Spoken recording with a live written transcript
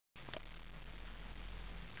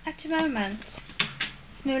the moment,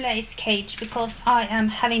 Smule is caged because I am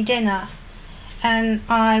having dinner and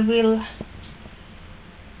I will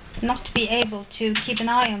not be able to keep an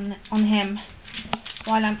eye on him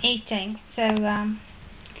while I'm eating. So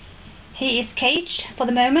he is caged for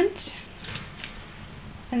the moment,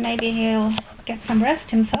 and maybe he'll get some rest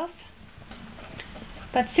himself.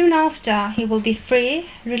 But soon after he will be free,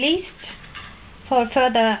 released for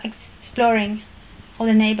further exploring of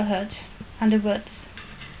the neighborhood and the woods.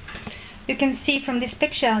 You can see from this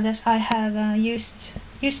picture that I have used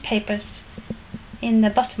newspapers in the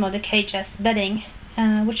bottom of the cage as bedding,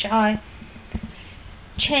 which I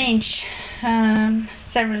change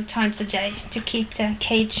several times a day to keep the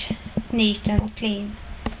cage neat and clean.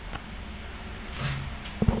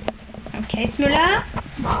 Okay, Smule?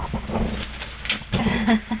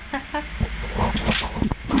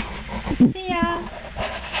 See ya!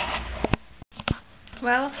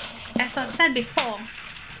 Well, as I said before,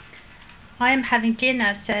 I am having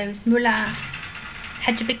dinner, so Smule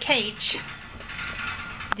had to be caged.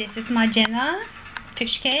 This is my dinner: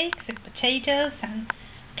 fish cakes and potatoes and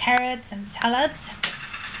carrots and salads.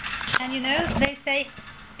 And you know, they say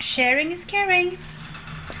sharing is caring.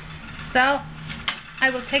 So I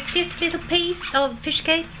will take this little piece of fish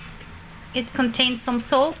cake. It contains some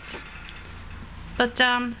salt, but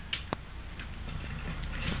Smule,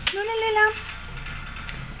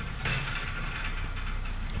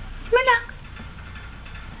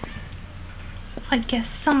 I guess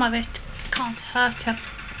some of it can't hurt him.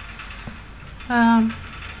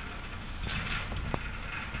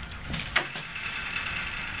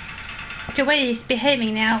 The way he's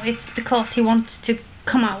behaving now is because he wants to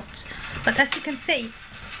come out. But as you can see,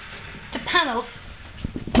 the panels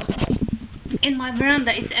in my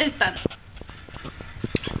veranda is open.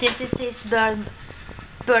 This is his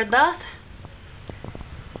bird bath.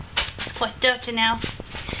 It's quite dirty now.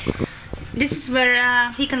 This is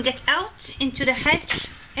where he can get out into the hedge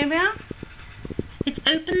area. It's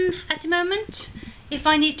open at the moment. If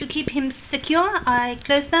I need to keep him secure, I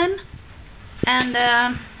close them. And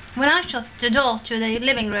when I shut the door to the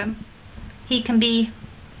living room, he can be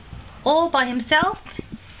all by himself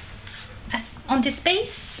on the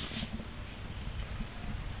space,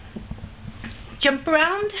 jump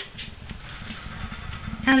around,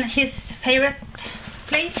 and his favorite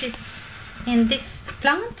place is in this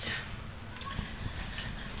plant.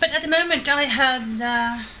 But at the moment I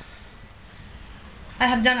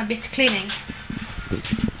have done a bit cleaning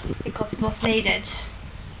because it was needed.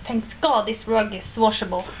 Thank God this rug is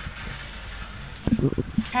washable.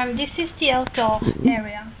 And this is the outdoor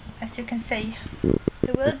area, as you can see.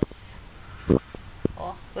 The woods,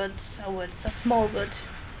 a small wood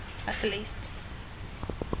at least.